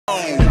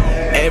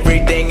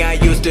everything I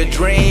used to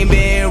dream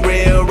being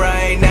real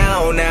right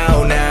now,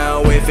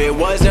 now. If it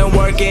wasn't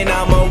working,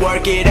 I'ma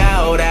work it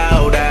out,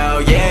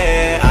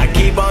 yeah. I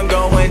keep on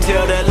going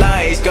till the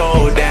lights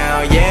go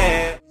down,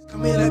 yeah.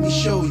 Come here, let me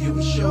show you.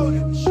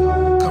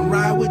 Come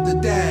ride with the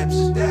dabs.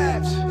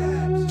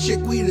 Chick,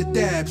 we the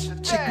dabs.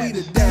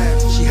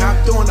 She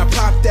hopped on, I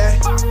popped that.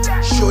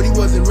 Shorty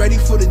wasn't ready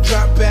for the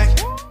drop back.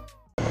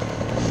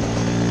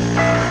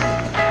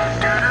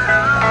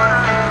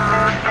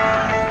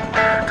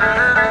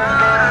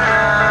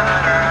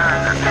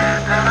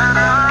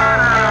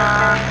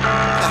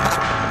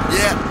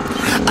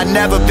 I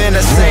never been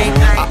a saint,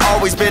 I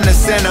always been a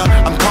sinner.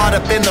 I'm caught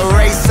up in the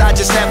race, I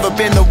just never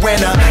been the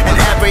winner. And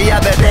every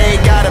other day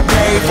gotta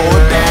pay for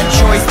a bad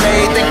choice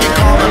made. Thinking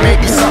karma may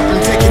be something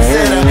to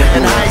consider.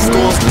 And high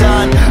school's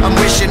done, I'm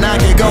wishing I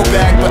could go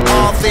back. But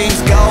all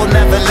things go,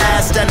 never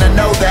last, and I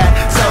know that.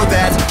 So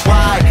that's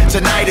why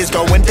tonight is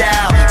going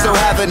down. So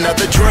have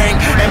another drink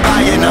and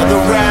buy another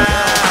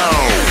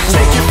round.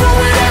 Take it for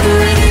whatever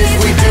it is,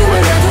 we do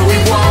whatever we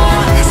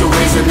want. So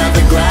raise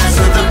another glass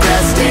of the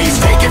best days.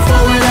 Take it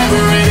for whatever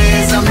it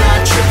is, I'm not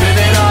tripping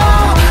at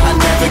all. I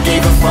never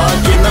gave a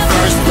fuck in the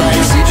first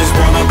place. We just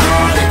wanna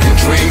party and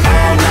drink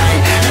all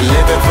night and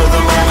live it for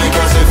the moment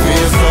cause it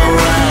feels so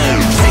right.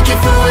 Take it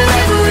for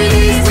whatever it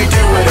is, we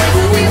do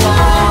whatever we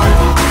want.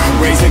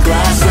 Raise a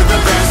glass of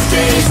the best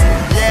days.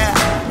 Yeah,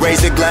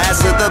 raise a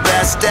glass of the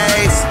best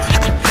days.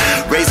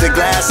 Raise a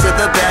glass of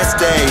the best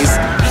days.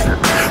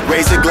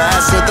 Raise a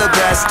glass of the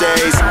best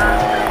days.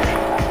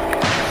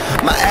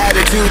 My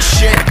attitude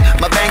shit,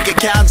 my bank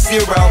account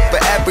zero.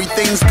 But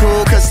everything's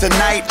cool cause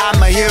tonight I'm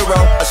a hero.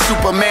 A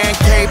Superman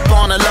cape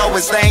on the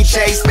lowest lane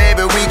chase.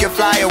 Baby, we can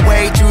fly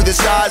away to the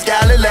stars,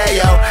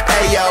 Galileo.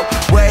 Ayo,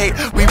 wait,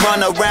 we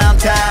run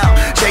around town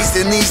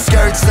chasing these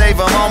skirts, save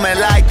a moment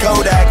like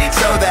Kodak.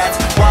 So that's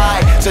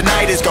why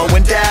tonight is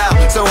going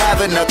down. So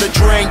have another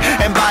drink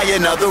and buy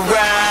another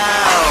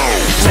round.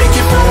 Take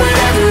it for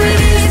whatever it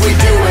is, we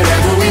do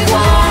whatever we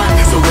want.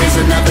 So raise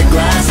another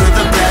glass